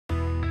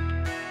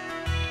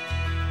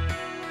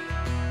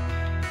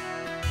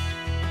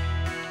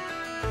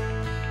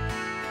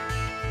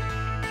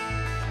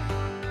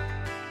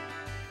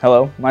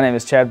Hello, my name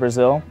is Chad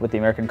Breazile with the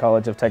American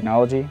College of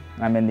Technology.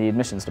 I'm in the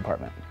admissions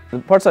department. The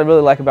parts I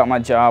really like about my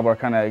job are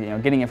kind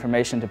of getting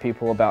information to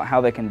people about how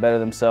they can better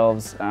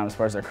themselves as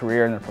far as their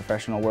career and their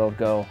professional world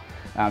go.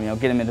 Get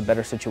them into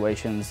better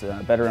situations,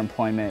 better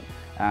employment,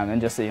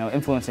 and just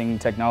influencing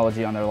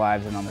technology on their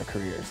lives and on their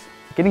careers.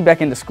 Getting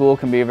back into school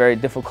can be a very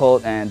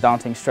difficult and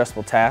daunting,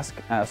 stressful task.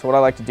 So what I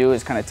like to do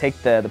is kind of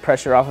take the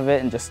pressure off of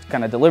it and just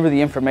kind of deliver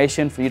the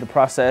information for you to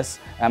process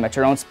at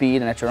your own speed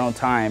and at your own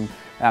time.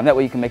 That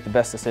way you can make the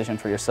best decision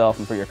for yourself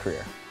and for your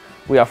career.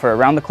 We offer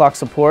around-the-clock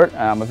support,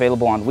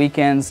 available on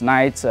weekends,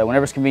 nights,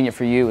 whenever it's convenient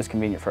for you, it's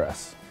convenient for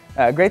us.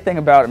 A great thing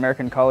about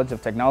American College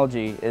of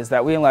Technology is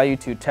that we allow you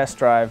to test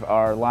drive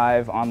our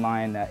live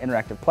online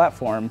interactive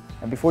platform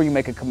before you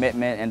make a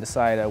commitment and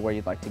decide where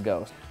you'd like to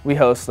go. We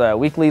host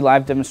weekly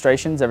live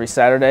demonstrations every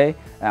Saturday.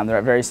 They're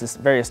at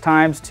various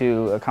times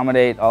to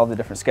accommodate all the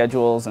different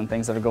schedules and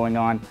things that are going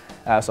on.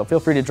 So feel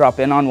free to drop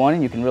in on one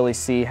and you can really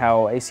see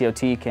how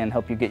ACOT can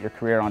help you get your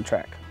career on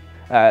track.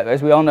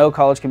 As we all know,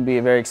 college can be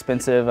a very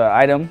expensive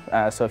item,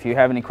 so if you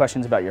have any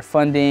questions about your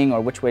funding or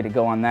which way to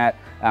go on that,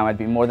 I'd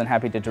be more than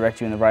happy to direct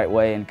you in the right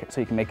way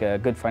so you can make a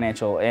good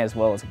financial as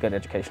well as a good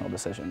educational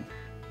decision.